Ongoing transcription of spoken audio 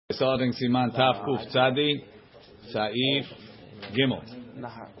Starting Siman Taf Kuf Tzadi Saif Gimel.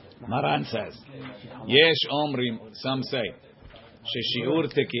 Maran says, Yesh Omrim. Some say Sheshiur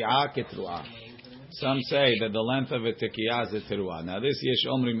Tekiah Ketruah. Some say that the length of a Tekiah is a Teruah. Now this Yesh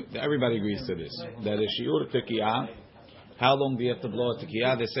Omrim, everybody agrees to this. That a Shiur Tekiah, how long do you have to blow a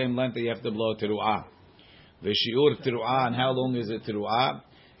Tekiah? The same length that you have to blow a Teruah. The Shiur Teruah, and how long is a Teruah?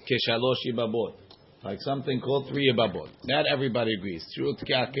 Keshalosh Yibabot. Like something called 3 yibabot. That everybody agrees. Shiur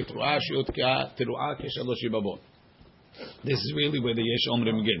Tekiah Ketruah, Shiur Tekiah Teruah, Keshalosh Yibabot. This is really where the Yesh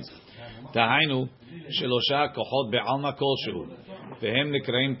Omrim begins. Tahainu Shelosha Kohot Be'alma Kol Shehu. Vehem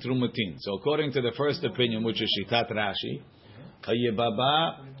Nikraim Trumatin. So according to the first opinion, which is Shitat Rashi, a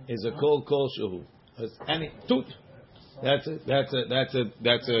Yibaba is a Kol Shehu. Any Tut. That's a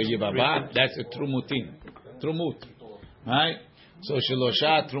Yibaba. That's a Trumutin. Trumut. Right? So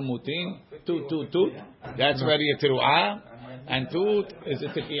Shelosha Trumutin. Tut. That's already a Teruah. And Tut is a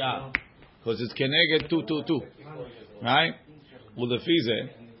Tekiah. Because it's Keneged Tut. Right? Ulefize.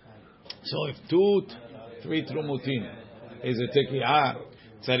 So if Tut, 3 Trumutin, is a Tekiah,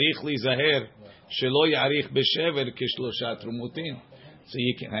 Tzarich li Zaher, Shelo Yarich Beshever Kishlosha Trumutin. So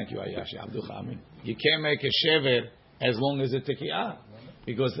you can, thank you, Ayashi Abdul Khamin. You can't make a Shever as long as a Tekiah,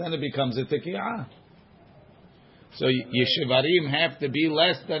 because then it becomes a Tekiah. So Yeshivarim have to be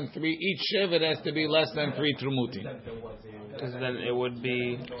less than 3. Each Shever has to be less than 3 Trumutin. Because then it would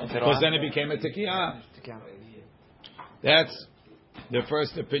be. Because then it became a Tekiah. That's the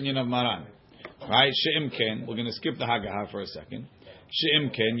first opinion of Maran. Right? She'im ken. We're going to skip the Haggadah for a second. She'im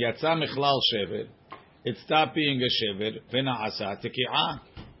ken. Yatsa michlal shever. It stopped being a shever. V'na'asa teki'ah.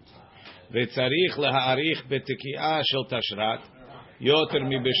 V'tzarich leha'arich beteki'ah shel tashrat. Yoter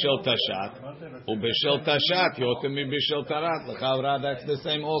mi b'shel tashat. U'b'shel tashat yoter mi b'shel tarat. L'chavra, that's the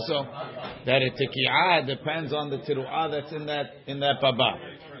same also. That a teki'ah depends on the teru'ah that's in that paba.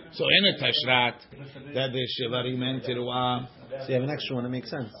 So in a tashrat, that the shevarim and teru'ah. So you have an extra one, it makes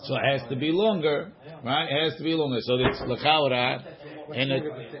sense. So it has to be longer, right? It has to be longer. So it's l'chaura, and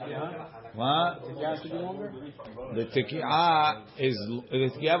what? The tekiah is the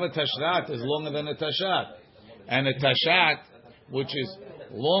tekiah of tashrat is longer than a tashat, and a tashat, which is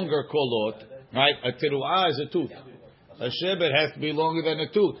longer kolot, right? A teruah is a tooth. A sheber has to be longer than a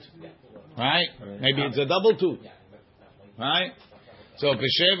tooth, right? Maybe it's a double tooth, right? So if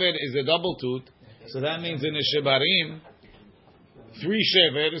a sheber is a double tooth, so that means in a shebarim, 3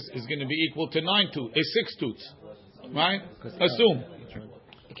 shevers is going to be equal to 6 tooths, right? Assume.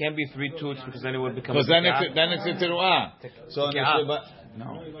 It can't be 3 tooths because then it would become. Because then it's a teruah. So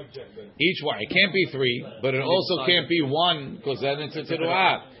no, each one. It can't be 3, but it also can't be 1 because then it's a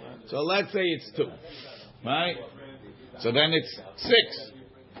teruah. So let's say it's 2, right? So then it's 6,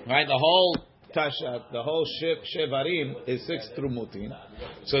 right? The whole tashat, the whole shevarim is 6 trumutin.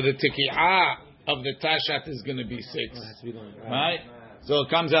 So the tekiah of the tashat is going to be 6, right? So it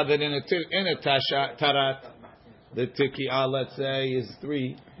comes out that in a tashat tarat, the tekiah, let's say, is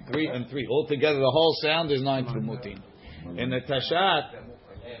 3 and 3 altogether. The whole sound is 9 trumutin. In the tashat,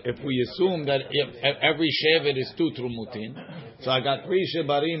 if we assume that if every shevet is 2 trumutin, so I got 3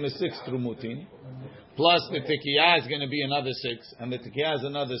 shebarim is 6 trumutin, plus the tekiah is going to be another 6, and the tekiah is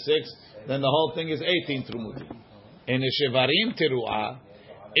another 6, then the whole thing is 18 trumutin. In a shevarim teruah,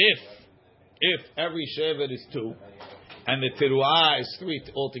 if every shevet is 2, and the teruah is 3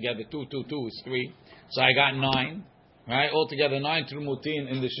 altogether, 2 is 3, so I got 9, right? Altogether 9 trumutin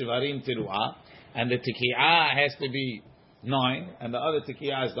in the shevarim teruah, and the tekiah has to be 9, and the other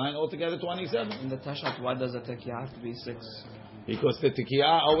tekiah is 9, altogether 27. In the tashat, why does the tekiah have to be 6? Because the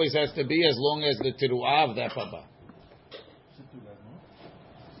tekiah always has to be as long as the teruah of that paba.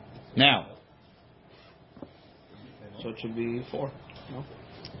 Now, so it should be 4. No?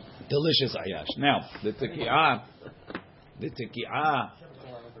 Delicious ayash. Now, the tekiah, if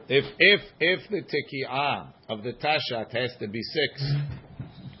the tekiah of the tashat has to be 6,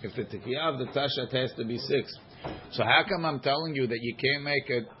 if the tekiah of the tashat has to be 6, so how come I'm telling you that you can't make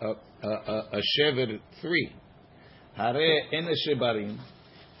a shever 3? Hare in the shebarim,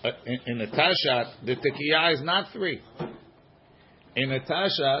 in the tashat, the tekiah is not 3. In the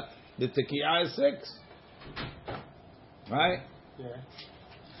tashat, the tekiah is 6. Right? Yeah.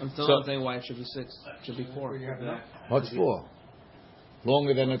 I'm still not saying why it should be 6. It should be 4. Yeah. What's 4?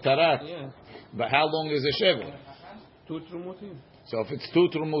 Longer than a tarat. Yeah. But how long is a shever? 2 trumutin. So if it's 2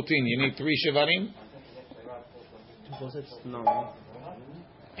 trumutin, you need 3 shevarim? 2 plus 6? No.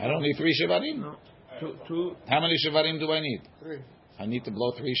 I don't need 3 shevarim? No. 2. How many shevarim do I need? 3. I need to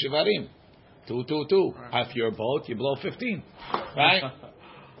blow 3 shevarim. 2. Right. If you're a boat, you blow 15. Right?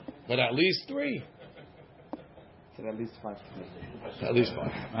 But at least 3. said at least 5. At least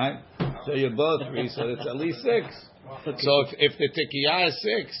 5, right? So you're both 3, so it's at least 6. So if the tikiyah is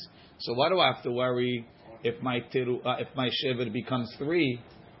 6, so why do I have to worry if my shever becomes 3?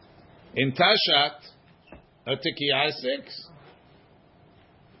 In Tashat, a tikiyah is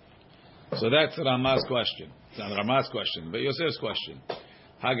 6. So that's Rama's question. It's not Rama's question, but Yosef's question.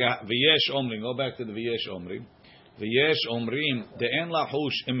 V'yesh omrim. Go back to the v'yesh omrim. V'yesh omrim de'en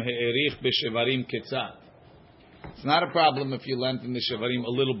lahush im he'erich b'shevarim ketzat. It's not a problem if you lengthen the shevarim a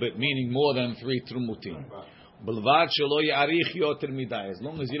little bit, meaning more than 3 trumutim. B'lvad shelo ya'arich yoter midai. As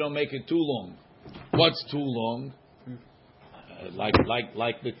long as you don't make it too long. What's too long? Like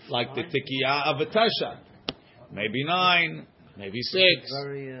the tikiyah of a tashat. Maybe 9, maybe 6.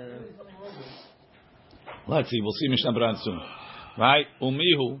 Let's see. We'll see Mishnah Berurah soon. Right?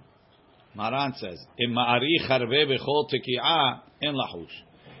 Umihu. Maran says, "Im ma'arich harve bechol tikiyah en lahush."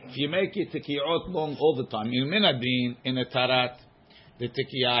 If you make it tikiyot long all the time, in minadin, in a tarat, the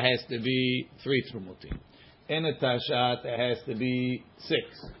tikiyah has to be 3 trumutim. In a tashat, it has to be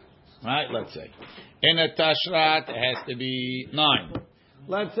 6. Right? Let's say. In a tashrat, it has to be 9.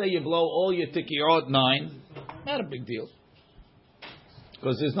 Let's say you blow all your tikiyot 9. Not a big deal.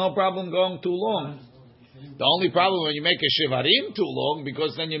 Because there's no problem going too long. The only problem when you make a shevarim too long,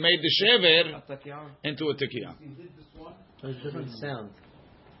 because then you made the shever into a tikiyah. It's a different sound.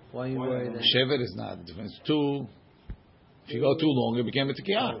 Why are you worried? Shever is not different. It's too. If you go too long, it became a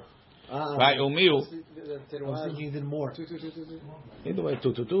tikiyah. Right? Umiu. I was thinking you did more. Either way, tu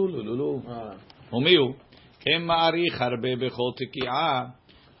lulu. Umiu. Em ma'arich harbe bechol tikiyah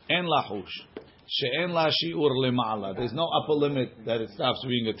en lahush she'en la shi'ur lema'ala. There's no upper limit that it stops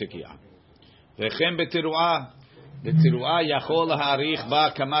being a tikiyah. V'chem b'tiru'ah. The tiru'ah yachol ha'arich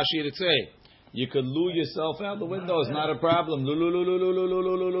ba kama shirtzeh. You could lure yourself out the window. It's not a problem.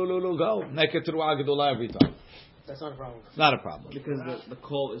 Lulu, go. Make a tiru'ah gedolah every time. That's not a problem. It's not a problem. Because the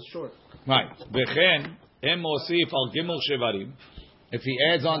call is short. Right. V'chen em mosif al gimel shevarim. If he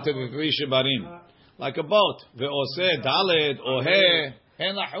adds on to the 3 shevarim, like a boat. Ve'oseh daled oheh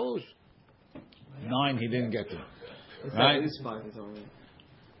en lahush. 9 he didn't get to. Right? At least 5 is already.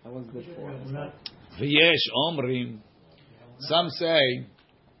 That was good for us. V'yesh omrim. Some say,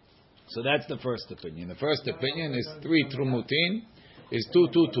 so that's the first opinion. The first opinion is 3 trumutin is 2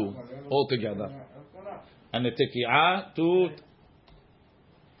 altogether. And the tikiyah 2.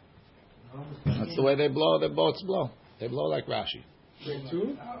 That's the way they blow. Their boats blow. They blow like Rashi.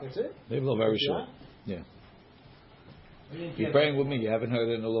 2? That's it? They blow very short. Yeah. You're praying with me. You haven't heard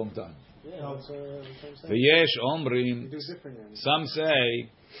it in a long time. V'yesh omrim. Some say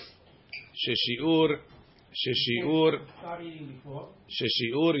sheshiur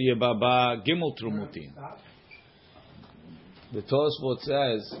yebaba gimel trumutin. The Tosfot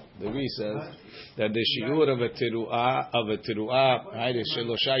says, the Ri says, that the shiur of a teruah, right, is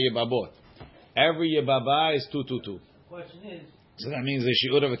shelosha yebabot. Every yebaba is 2. So that means the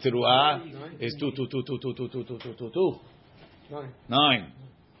shiur of a teruah is 2. 9.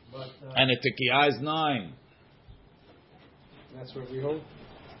 And the tikiyah is 9. That's what we hold.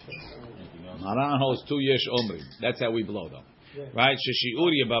 Maran holds 2 yesh omrim. That's how we blow them. Yeah. Right?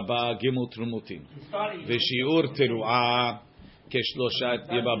 Sheshiur yebaba gimel trumutin. V'shiur teruah keshloshat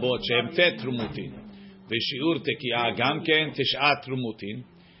yebabot shehem tet trumutin. V'shiur tekiyah gam ken tishat trumutin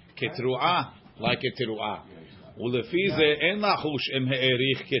ketruah, like a teruah. Ulefi ze en lachush em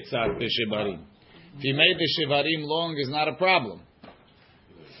he'erich ketzat b'shevarim. If you made the shevarim long, is not a problem.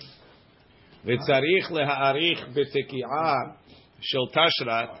 V'tzarich leha'arich b'tekiyah shel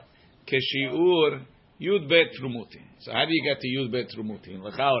tashrat keshiur yud bet trumutin. So how do you get to yud bet trumutin?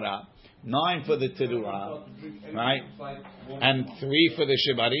 L'chaora 9 for the teruah, right? And 3 for the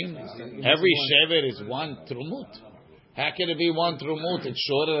shevarim. Every shever is 1 trumut. How can it be 1 trumut? It's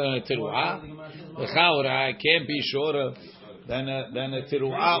shorter than a teruah. L'chaora it can't be shorter than a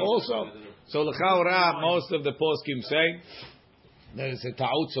teruah also. So l'chaora most of the poskim say that it's a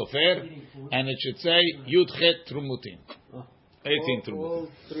ta'ut sofer, and it should say yud chet trumutin. 18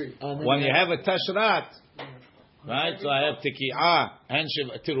 trumutin. When you have a tashrat, right? So I have tikiyah and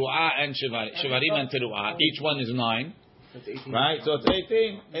teruah and shevarim and teruah. Each one is 9, right? So it's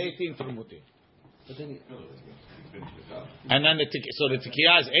 18 trumutin. And then the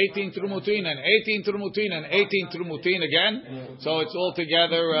tikiyah is 18 trumutin and 18 trumutin and 18 trumutin again. So it's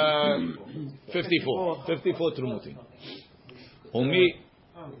altogether 54 trumutin.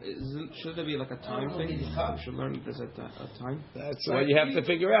 Should there be like a time thing? We should learn this at a time. That's what you have to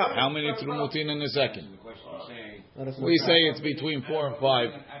figure out. How many trumutin in a second? We say it's between 4 and 5.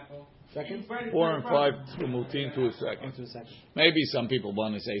 Second? 4 and 5 trumutin to a second. Maybe some people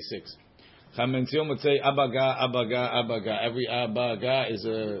want to say 6. Chamenzion would say abaga, abaga, abaga. Every abaga is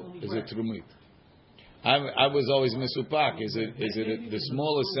a trumit. I was always misupak. Is it the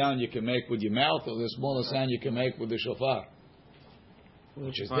smallest sound you can make with your mouth, or the smallest sound you can make with the shofar?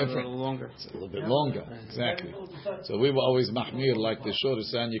 Which is different. A little longer. It's a little bit longer, exactly. So we were always mahmir, like the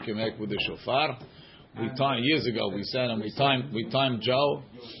shortest sound you can make with the shofar. Years ago we said, and we timed Joe.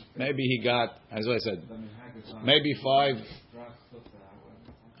 Maybe he got, as I said, maybe 5,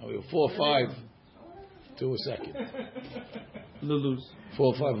 4 or 5 to a second. Lose. 4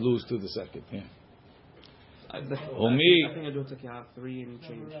 or 5 lose to the second. Yeah. I think I do it like 3 and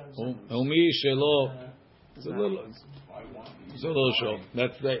change. Umi shelo. It's a little show.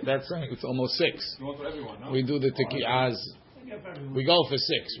 That's saying it's almost 6. We do the tikiyaz. We go for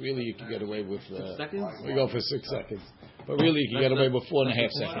 6. Really, you can get away with. 6 seconds. We go for 6 seconds, but really, you can get away with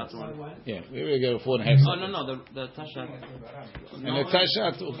 4.5 seconds. Yeah, we really get 4.5 seconds. Oh no, the tashat. And the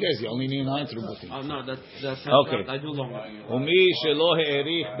tashat, who cares? You only need 9 trubutim. Oh no, the tashat. Okay. I do longer. Umi shelo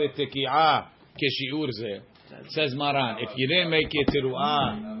he'erich betikiyah keshiur zeh. Says Maran, if you didn't make it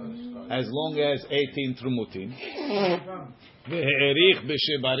teruah as long as 18 trumutim, ve'erich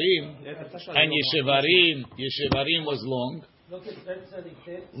b'shevarim, and yeshevarim was long.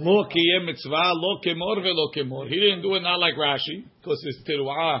 Lo kiyem mitzvah, lo kemor ve'lo kemor. He didn't do it not like Rashi, because his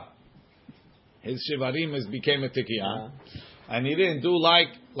teruah, his shevarim became a tikiyah, and he didn't do like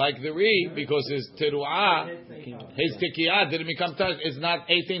the Ri, because his teruah, his tikiyah didn't become touch. It's not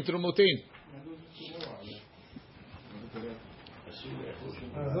 18 trumutim.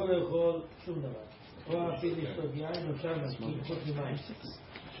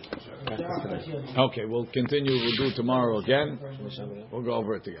 Okay, we'll continue. We'll do it tomorrow again. We'll go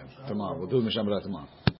over it again tomorrow. We'll do Mishamra tomorrow.